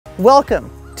Welcome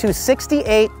to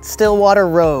 68 Stillwater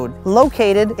Road,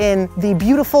 located in the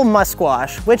beautiful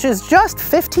Musquash, which is just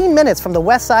 15 minutes from the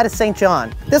west side of St.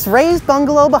 John. This raised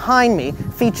bungalow behind me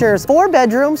features 4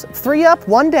 bedrooms, 3 up,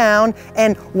 1 down,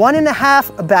 and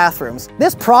 1.5 bathrooms.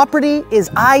 This property is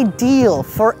ideal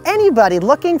for anybody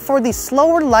looking for the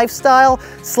slower lifestyle,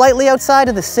 slightly outside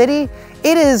of the city.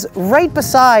 It is right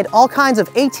beside all kinds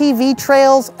of ATV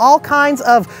trails, all kinds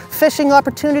of fishing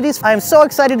opportunities. I am so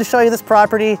excited to show you this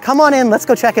property. Come on in, let's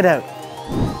go check it out.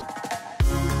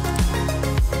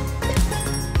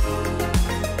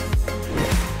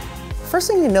 First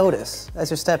thing you notice as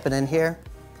you're stepping in here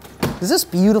is this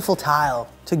beautiful tile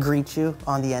to greet you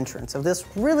on the entrance of this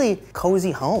really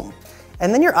cozy home.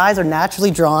 And then your eyes are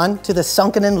naturally drawn to the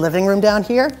sunken in living room down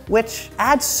here, which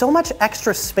adds so much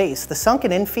extra space. The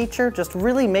sunken in feature just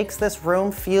really makes this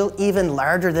room feel even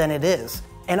larger than it is.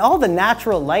 And all the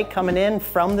natural light coming in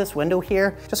from this window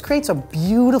here just creates a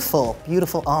beautiful,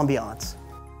 beautiful ambiance.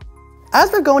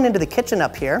 As we're going into the kitchen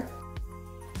up here,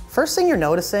 first thing you're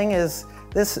noticing is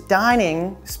this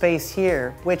dining space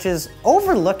here, which is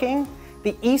overlooking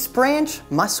the East Branch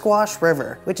Musquash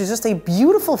River, which is just a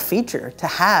beautiful feature to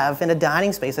have in a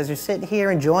dining space as you're sitting here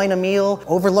enjoying a meal,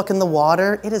 overlooking the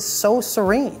water. It is so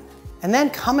serene. And then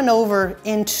coming over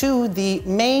into the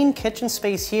main kitchen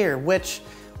space here, which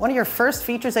one of your first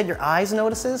features that your eyes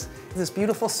notices is this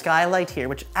beautiful skylight here,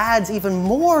 which adds even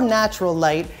more natural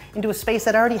light into a space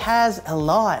that already has a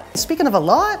lot. Speaking of a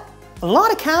lot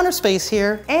of counter space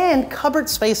here and cupboard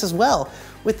space as well.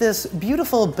 With this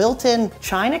beautiful built-in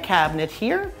china cabinet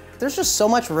here, there's just so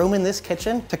much room in this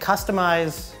kitchen to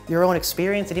customize your own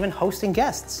experience and even hosting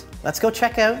guests. Let's go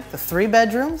check out the 3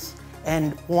 bedrooms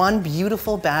and 1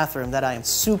 beautiful bathroom that I am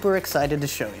super excited to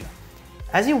show you.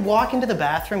 As you walk into the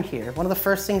bathroom here, one of the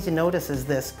first things you notice is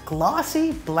this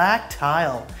glossy black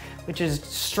tile, which is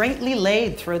straightly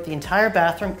laid throughout the entire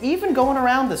bathroom, even going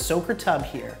around the soaker tub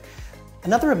here.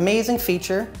 Another amazing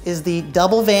feature is the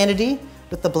double vanity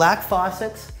with the black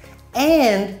faucets.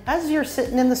 And as you're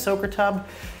sitting in the soaker tub,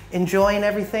 enjoying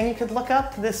everything, you could look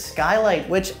up to this skylight,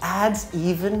 which adds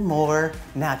even more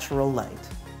natural light.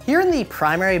 Here in the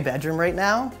primary bedroom right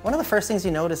now, one of the first things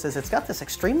you notice is it's got this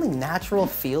extremely natural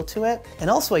feel to it, and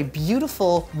also a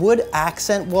beautiful wood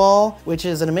accent wall, which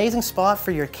is an amazing spot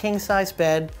for your king-size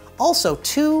bed. Also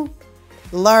 2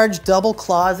 large double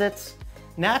closets,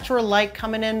 natural light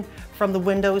coming in from the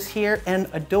windows here, and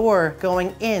a door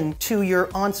going into your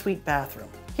ensuite bathroom.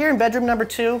 Here in bedroom number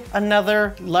 2,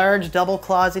 another large double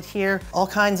closet here, all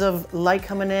kinds of light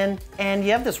coming in, and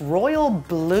you have this royal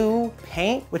blue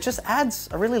paint, which just adds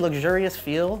a really luxurious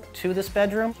feel to this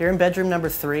bedroom. Here in bedroom number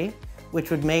 3, which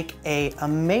would make an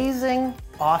amazing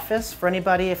office for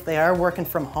anybody if they are working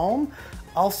from home.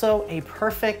 Also a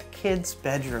perfect kid's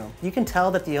bedroom. You can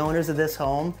tell that the owners of this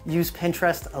home use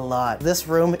Pinterest a lot. This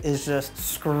room is just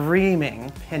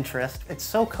screaming Pinterest. It's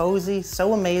so cozy,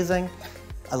 so amazing.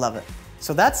 I love it.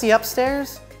 So that's the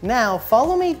upstairs. Now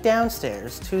follow me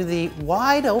downstairs to the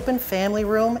wide open family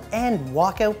room and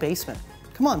walkout basement.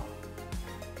 Come on.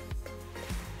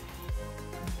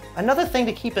 Another thing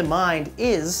to keep in mind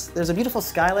is there's a beautiful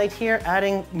skylight here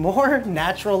adding more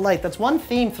natural light. That's one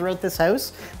theme throughout this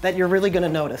house that you're really gonna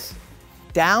notice.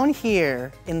 Down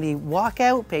here in the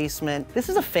walkout basement, this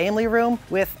is a family room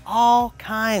with all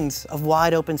kinds of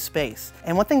wide open space.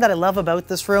 And one thing that I love about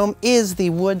this room is the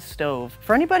wood stove.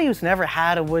 For anybody who's never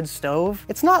had a wood stove,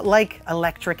 it's not like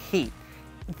electric heat.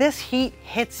 This heat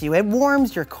hits you, it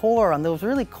warms your core on those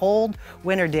really cold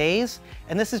winter days,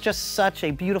 and this is just such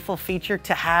a beautiful feature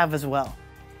to have as well.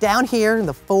 Down here in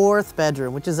the 4th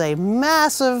bedroom, which is a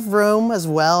massive room as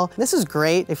well. This is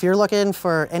great if you're looking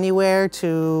for anywhere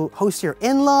to host your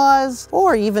in-laws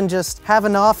or even just have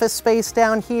an office space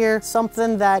down here,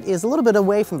 something that is a little bit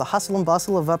away from the hustle and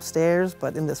bustle of upstairs,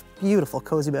 but in this beautiful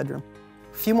cozy bedroom.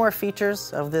 A few more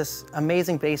features of this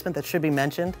amazing basement that should be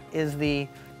mentioned is the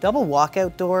double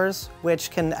walkout doors, which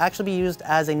can actually be used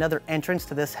as another entrance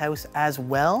to this house as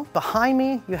well. Behind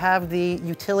me, you have the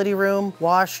utility room,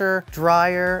 washer,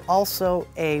 dryer, also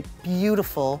a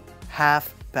beautiful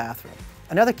half bathroom.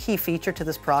 Another key feature to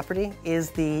this property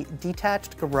is the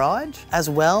detached garage, as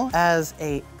well as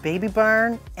a baby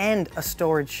barn and a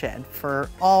storage shed for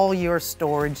all your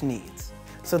storage needs.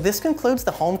 So this concludes the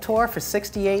home tour for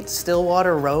 68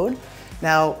 Stillwater Road.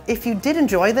 Now, if you did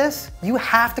enjoy this, you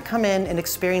have to come in and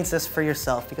experience this for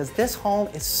yourself because this home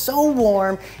is so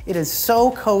warm, it is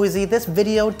so cozy. This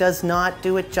video does not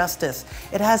do it justice.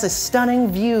 It has a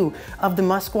stunning view of the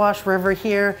Musquash River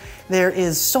here. There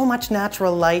is so much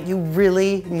natural light. You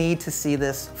really need to see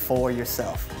this for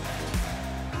yourself.